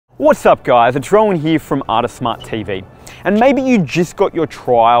What's up guys, it's Rowan here from Artist Smart TV. And maybe you just got your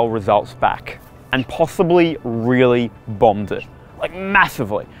trial results back and possibly really bombed it. Like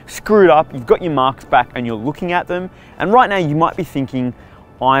massively. Screwed up, you've got your marks back and you're looking at them, and right now you might be thinking,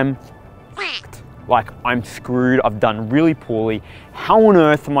 I'm f***ed. Like I'm screwed, I've done really poorly. How on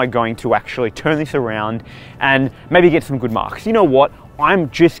earth am I going to actually turn this around and maybe get some good marks? You know what, I'm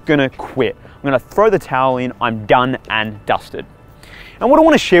just gonna quit. I'm gonna throw the towel in, I'm done and dusted. And what I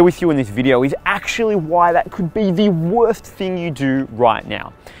want to share with you in this video is actually why that could be the worst thing you do right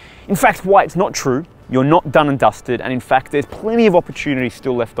now. In fact, why it's not true, you're not done and dusted, and in fact, there's plenty of opportunities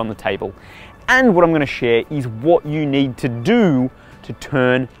still left on the table. And what I'm going to share is what you need to do to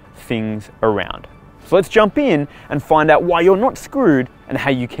turn things around. So let's jump in and find out why you're not screwed and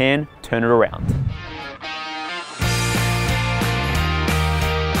how you can turn it around.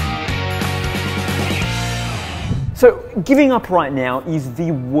 So giving up right now is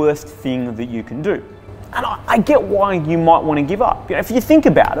the worst thing that you can do. And I get why you might want to give up. You know, if you think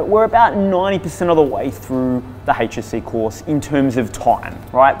about it, we're about 90% of the way through the HSC course in terms of time,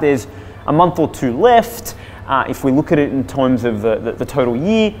 right? There's a month or two left. If we look at it in terms of the total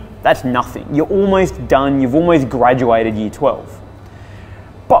year, that's nothing. You're almost done, you've almost graduated year 12.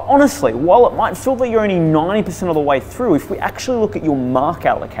 But honestly, while it might feel that you're only 90% of the way through, if we actually look at your mark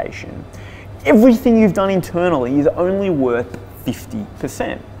allocation, everything you've done internally is only worth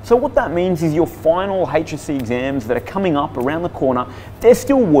 50%. So what that means is your final HSC exams that are coming up around the corner, they're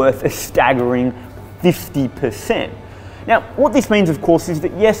still worth a staggering 50%. Now, what this means, of course, is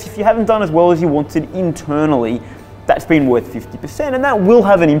that yes, if you haven't done as well as you wanted internally, that's been worth 50%, and that will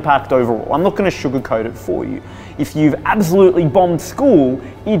have an impact overall. I'm not going to sugarcoat it for you. If you've absolutely bombed school,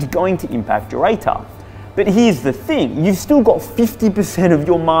 it's going to impact your ATAR. But here's the thing, you've still got 50% of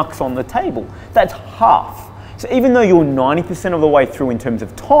your marks on the table. That's half. So even though you're 90% of the way through in terms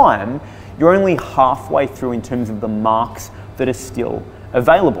of time, you're only halfway through in terms of the marks that are still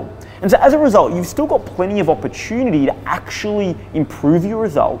available. And so as a result, you've still got plenty of opportunity to actually improve your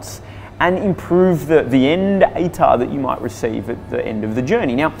results and improve the end ATAR that you might receive at the end of the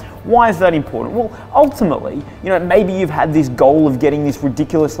journey. Now, why is that important? Well, ultimately, you know, maybe you've had this goal of getting this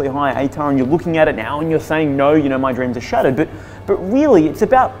ridiculously high ATAR and you're looking at it now and you're saying, no, you know, my dreams are shattered. But really, it's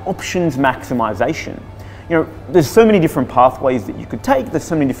about options maximization. You know, there's so many different pathways that you could take, there's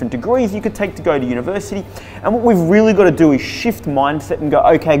so many different degrees you could take to go to university, and what we've really got to do is shift mindset and go,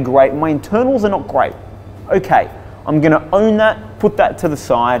 okay, great, my internals are not great. Okay, I'm going to own that, put that to the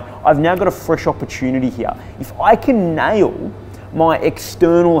side. I've now got a fresh opportunity here. If I can nail my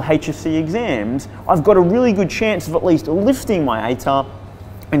external HSC exams, I've got a really good chance of at least lifting my ATAR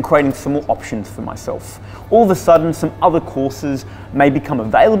and creating some more options for myself. All of a sudden, some other courses may become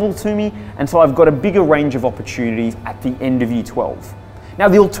available to me, and so I've got a bigger range of opportunities at the end of year 12. Now,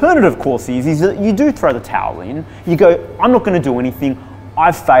 the alternative course is that you do throw the towel in. You go, I'm not going to do anything.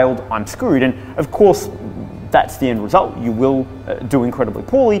 I've failed. I'm screwed. And of course, that's the end result. You will do incredibly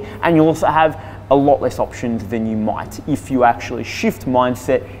poorly, and you'll also have a lot less options than you might if you actually shift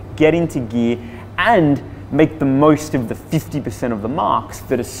mindset, get into gear, and make the most of the 50% of the marks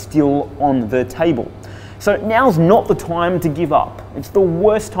that are still on the table. So now's not the time to give up. It's the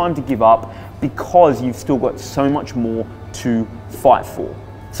worst time to give up because you've still got so much more to fight for.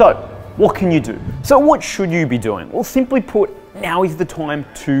 So what can you do? So what should you be doing? Well, simply put, now is the time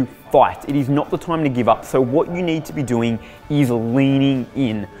to fight. It is not the time to give up. So what you need to be doing is leaning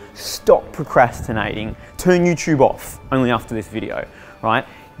in. Stop procrastinating. Turn YouTube off only after this video, right?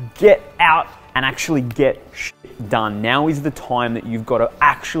 Get out and actually get shit done. Now is the time that you've got to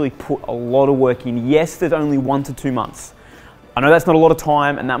actually put a lot of work in. Yes, there's only 1 to 2 months. I know that's not a lot of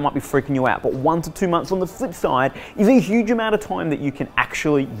time and that might be freaking you out, but 1 to 2 months on the flip side is a huge amount of time that you can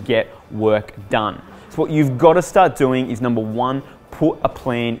actually get work done. So what you've got to start doing is, number one, put a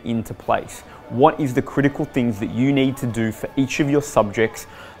plan into place. What is the critical things that you need to do for each of your subjects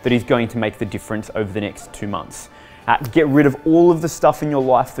that is going to make the difference over the next 2 months? Get rid of all of the stuff in your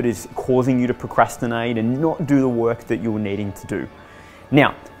life that is causing you to procrastinate and not do the work that you're needing to do.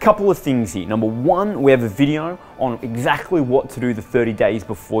 Now, a couple of things here. Number one, we have a video on exactly what to do the 30 days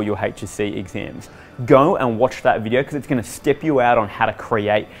before your HSC exams. Go and watch that video because it's going to step you out on how to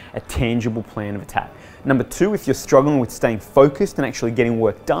create a tangible plan of attack. Number two, if you're struggling with staying focused and actually getting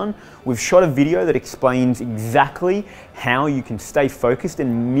work done, we've shot a video that explains exactly how you can stay focused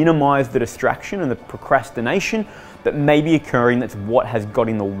and minimize the distraction and the procrastination that may be occurring. That's what has got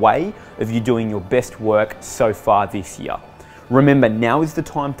in the way of you doing your best work so far this year. Remember, now is the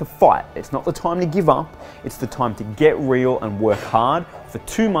time to fight. It's not the time to give up. It's the time to get real and work hard for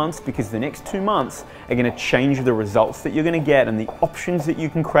 2 months, because the next 2 months are going to change the results that you're going to get and the options that you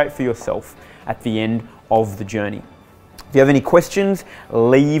can create for yourself at the end of the journey. If you have any questions,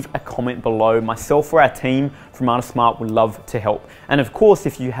 leave a comment below. Myself or our team from ArtistSmart would love to help. And of course,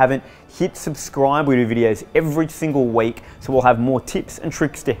 if you haven't, hit subscribe. We do videos every single week, so we'll have more tips and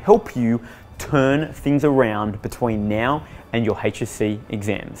tricks to help you turn things around between now and your HSC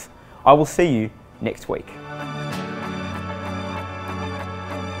exams. I will see you next week.